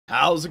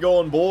How's it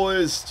going,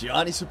 boys?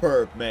 Johnny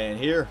Superb Man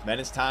here. Man,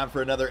 it's time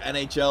for another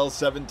NHL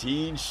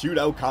 17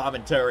 shootout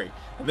commentary.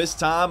 And this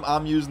time,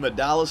 I'm using the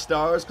Dallas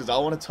Stars because I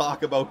want to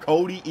talk about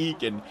Cody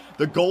Eakin,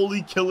 the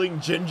goalie-killing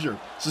ginger,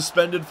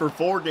 suspended for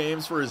 4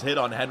 games for his hit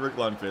on Henrik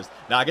Lundqvist.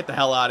 Now, get the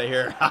hell out of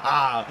here.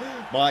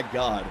 My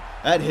God,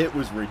 that hit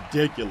was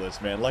ridiculous,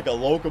 man. Like a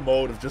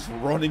locomotive just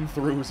running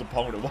through his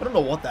opponent. I don't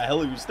know what the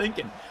hell he was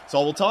thinking.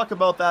 So we'll talk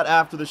about that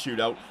after the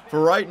shootout. For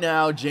right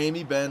now,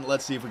 Jamie Benn,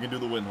 let's see if we can do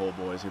the win hole,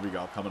 boys. Here we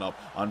go, coming up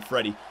on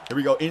Freddie. Here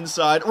we go,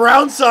 inside,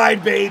 round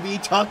side, baby,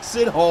 tucks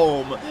it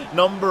home.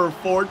 Number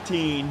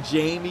 14,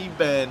 Jamie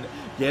Benn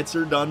gets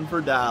her done for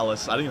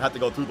Dallas. I didn't even have to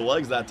go through the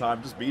legs that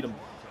time, just beat him.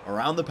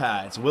 Around the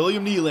pads,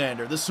 William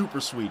Nylander, the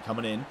super sweet,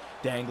 coming in,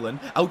 dangling,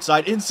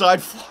 outside,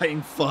 inside,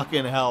 flying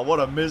fucking hell. What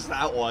a miss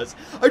that was.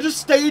 I just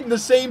stayed in the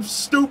same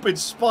stupid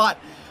spot.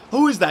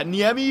 Who is that,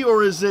 Niemi,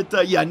 or is it,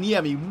 yeah,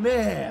 Niemi,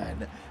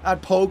 man.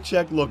 That poke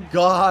check looked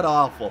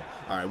god-awful.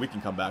 All right, we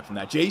can come back from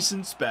that.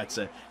 Jason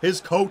Spezza,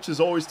 his coach has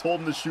always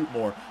told him to shoot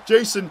more.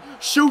 Jason,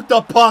 shoot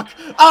the puck.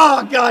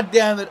 Ah, god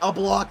damn it. A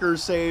blocker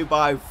save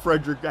by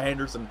Frederick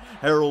Anderson,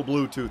 Harold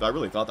Bluetooth. I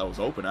really thought that was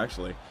open,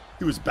 actually.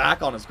 He was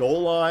back on his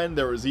goal line.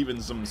 There was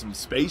even some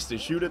space to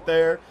shoot it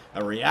there.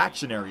 A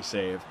reactionary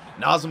save.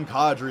 Nazem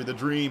Kadri, the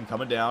dream,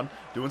 coming down,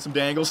 doing some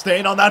dangles,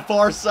 staying on that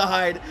far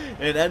side,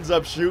 and ends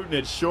up shooting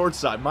it short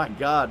side. My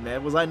God,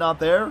 man, was I not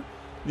there?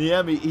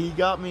 Niemi, he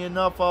got me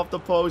enough off the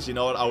post. You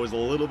know what? I was a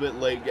little bit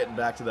late getting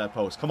back to that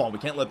post. Come on, we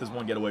can't let this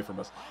one get away from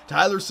us.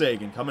 Tyler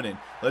Seguin coming in.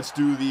 Let's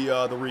do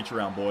the reach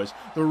around, boys.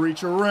 The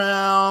reach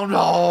around.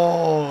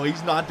 Oh,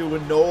 he's not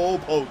doing no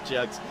poke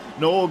checks.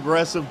 No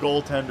aggressive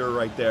goaltender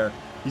right there.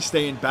 He's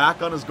staying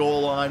back on his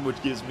goal line, which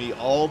gives me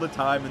all the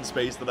time and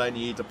space that I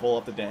need to pull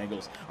up the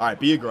dangles. All right,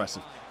 be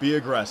aggressive. Be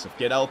aggressive.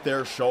 Get out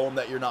there. Show them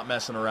that you're not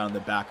messing around.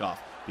 Then back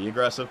off. Be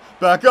aggressive.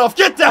 Back off.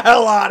 Get the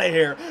hell out of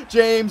here.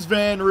 James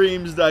Van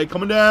Riemsdyk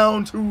coming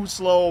down too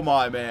slow,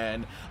 my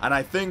man. And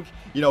I think,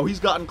 you know, he's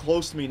gotten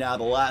close to me now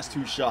the last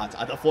 2 shots.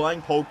 The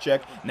flying poke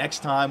check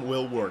next time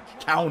will work.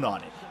 Count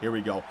on it. Here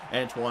we go.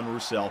 Antoine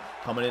Roussel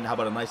coming in. How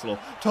about a nice little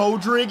toe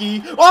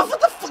draggy? Oh, what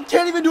the fuck?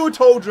 Can't even do a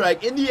toe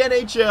drag. In the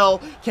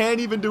NHL, can't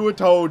even do a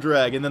toe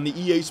drag. And then the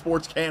EA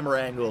Sports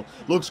camera angle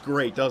looks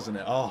great, doesn't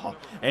it? Oh,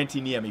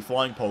 Antti Niemi,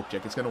 flying poke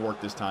check. It's going to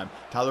work this time.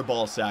 Tyler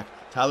Balsack,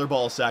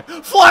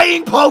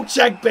 flying poke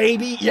check,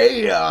 baby!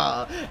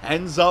 Yeah!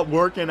 Ends up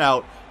working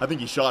out. I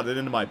think he shot it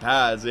into my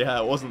pads. Yeah,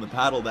 it wasn't the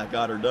paddle that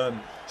got her done.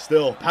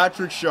 Still,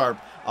 Patrick Sharp.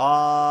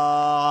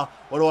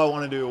 What do I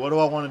want to do? What do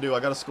I want to do? I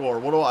got to score.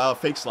 What do I,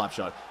 fake slap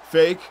shot.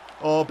 Fake.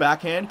 Oh,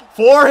 backhand.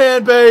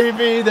 Forehand,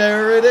 baby!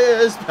 There it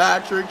is,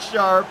 Patrick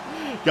Sharp.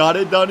 Got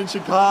it done in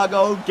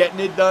Chicago, getting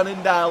it done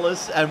in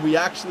Dallas, and we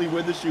actually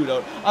win the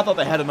shootout. I thought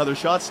they had another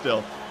shot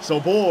still. So,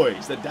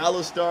 boys, the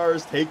Dallas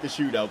Stars take the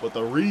shootout, but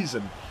the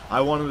reason I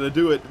wanted to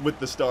do it with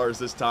the Stars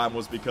this time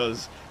was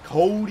because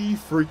Cody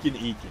freaking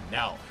Eakin.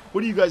 Now,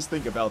 what do you guys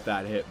think about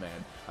that hit,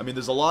 man? I mean,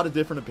 there's a lot of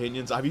different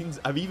opinions.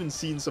 I've even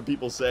seen some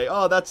people say,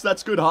 oh,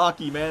 that's good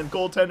hockey, man.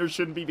 Goaltenders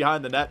shouldn't be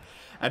behind the net.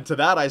 And to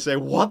that I say,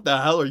 what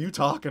the hell are you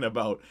talking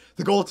about?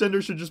 The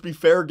goaltender should just be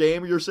fair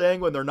game, you're saying,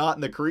 when they're not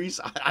in the crease?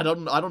 I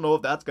don't know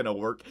if that's going to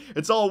work.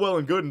 It's all well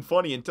and good and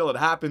funny until it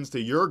happens to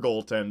your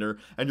goaltender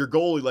and your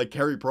goalie, like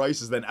Carey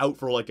Price, is then out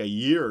for like a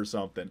year or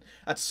something.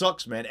 That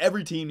sucks, man.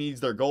 Every team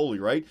needs their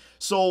goalie, right?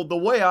 So the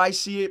way I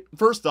see it,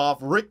 first off,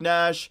 Rick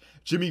Nash,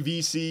 Jimmy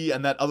Vesey,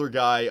 and that other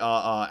guy,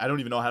 I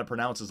don't even know how to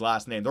pronounce his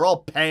last name. They're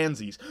all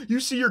pansies. You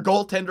see your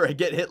goaltender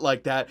get hit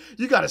like that,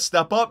 you got to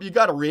step up, you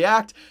got to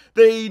react.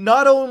 They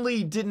not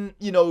only didn't,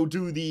 you know,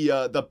 do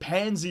the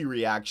pansy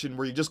reaction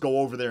where you just go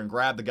over there and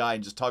grab the guy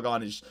and just tug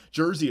on his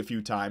jersey a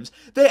few times,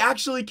 they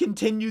actually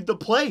continued the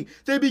play.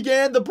 They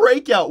began the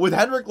breakout with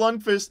Henrik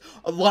Lundqvist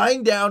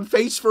lying down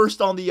face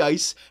first on the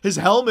ice. His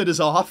helmet is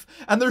off,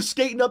 and they're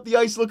skating up the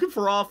ice looking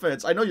for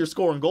offense. I know you're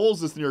scoring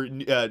goals this year,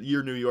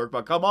 New York,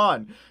 but come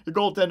on. Your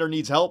goaltender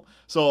needs help.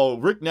 So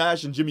Rick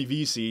Nash and Jimmy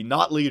Vesey,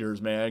 not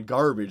leaders, man.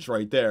 Garbage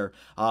right there.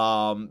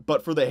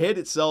 But for the hit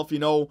itself, you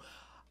know,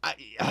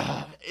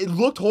 it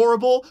looked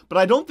horrible, but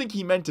I don't think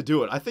he meant to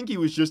do it. I think he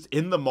was just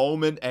in the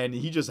moment, and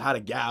he just had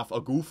a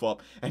goof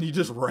up, and he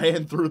just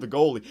ran through the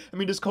goalie. I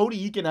mean, does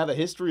Cody Eakin have a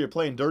history of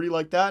playing dirty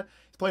like that?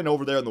 He's playing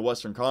over there in the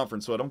Western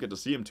Conference, so I don't get to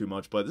see him too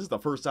much, but this is the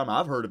first time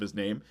I've heard of his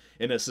name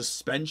in a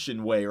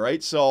suspension way,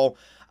 right? So,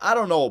 I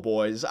don't know,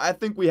 boys. I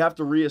think we have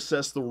to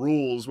reassess the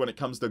rules when it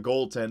comes to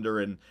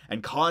goaltender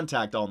and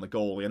contact on the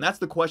goalie, and that's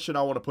the question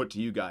I want to put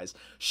to you guys.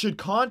 Should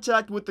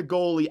contact with the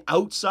goalie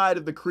outside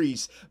of the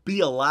crease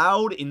be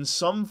allowed in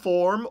some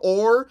form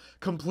or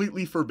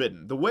completely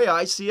forbidden? The way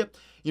I see it,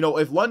 you know,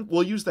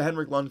 we'll use the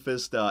Henrik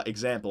Lundqvist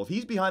example. If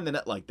he's behind the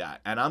net like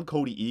that, and I'm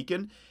Cody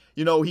Eakin,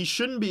 you know, he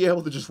shouldn't be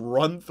able to just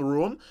run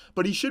through him,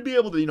 but he should be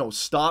able to, you know,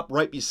 stop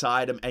right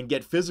beside him and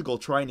get physical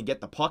trying to get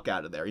the puck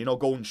out of there. You know,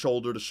 going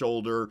shoulder to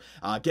shoulder,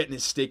 getting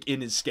his stick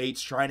in his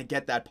skates, trying to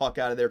get that puck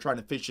out of there, trying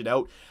to fish it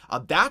out.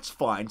 That's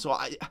fine. So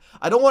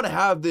I don't want to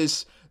have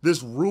this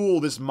this rule,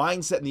 this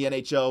mindset in the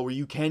NHL where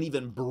you can't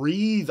even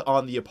breathe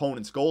on the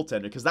opponent's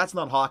goaltender, because that's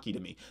not hockey to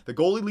me. The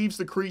goalie leaves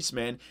the crease,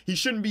 man. He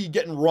shouldn't be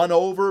getting run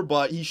over,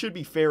 but he should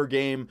be fair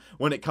game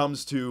when it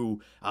comes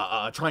to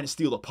trying to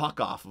steal the puck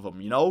off of him,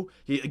 you know?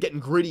 Getting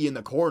gritty in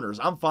the corners.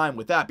 I'm fine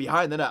with that.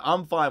 Behind the net,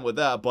 I'm fine with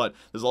that, but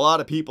there's a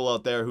lot of people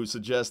out there who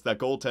suggest that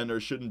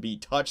goaltenders shouldn't be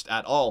touched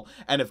at all.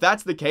 And if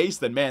that's the case,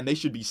 then man, they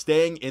should be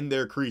staying in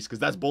their crease, because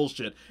that's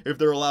bullshit if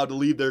they're allowed to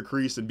leave their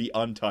crease and be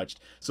untouched.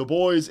 So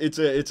boys, it's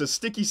a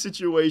sticky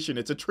situation.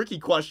 It's a tricky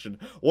question.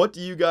 What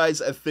do you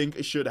guys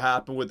think should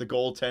happen with the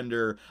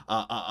goaltender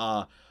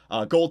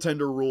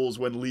goaltender rules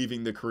when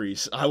leaving the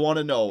crease? I want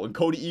to know. And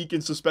Cody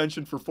Eakin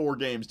suspension for 4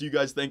 games. Do you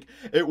guys think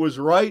it was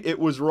right? It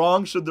was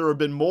wrong? Should there have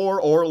been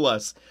more or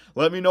less?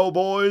 Let me know,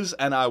 boys,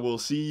 and I will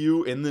see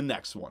you in the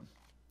next one.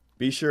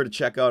 Be sure to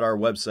check out our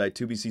website,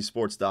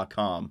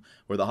 2bcsports.com,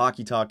 where the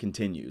hockey talk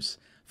continues.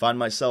 Find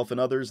myself and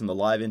others in the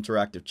live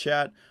interactive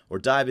chat, or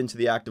dive into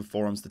the active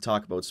forums to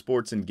talk about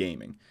sports and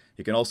gaming.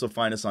 You can also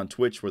find us on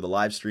Twitch, where the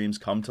live streams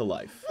come to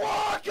life.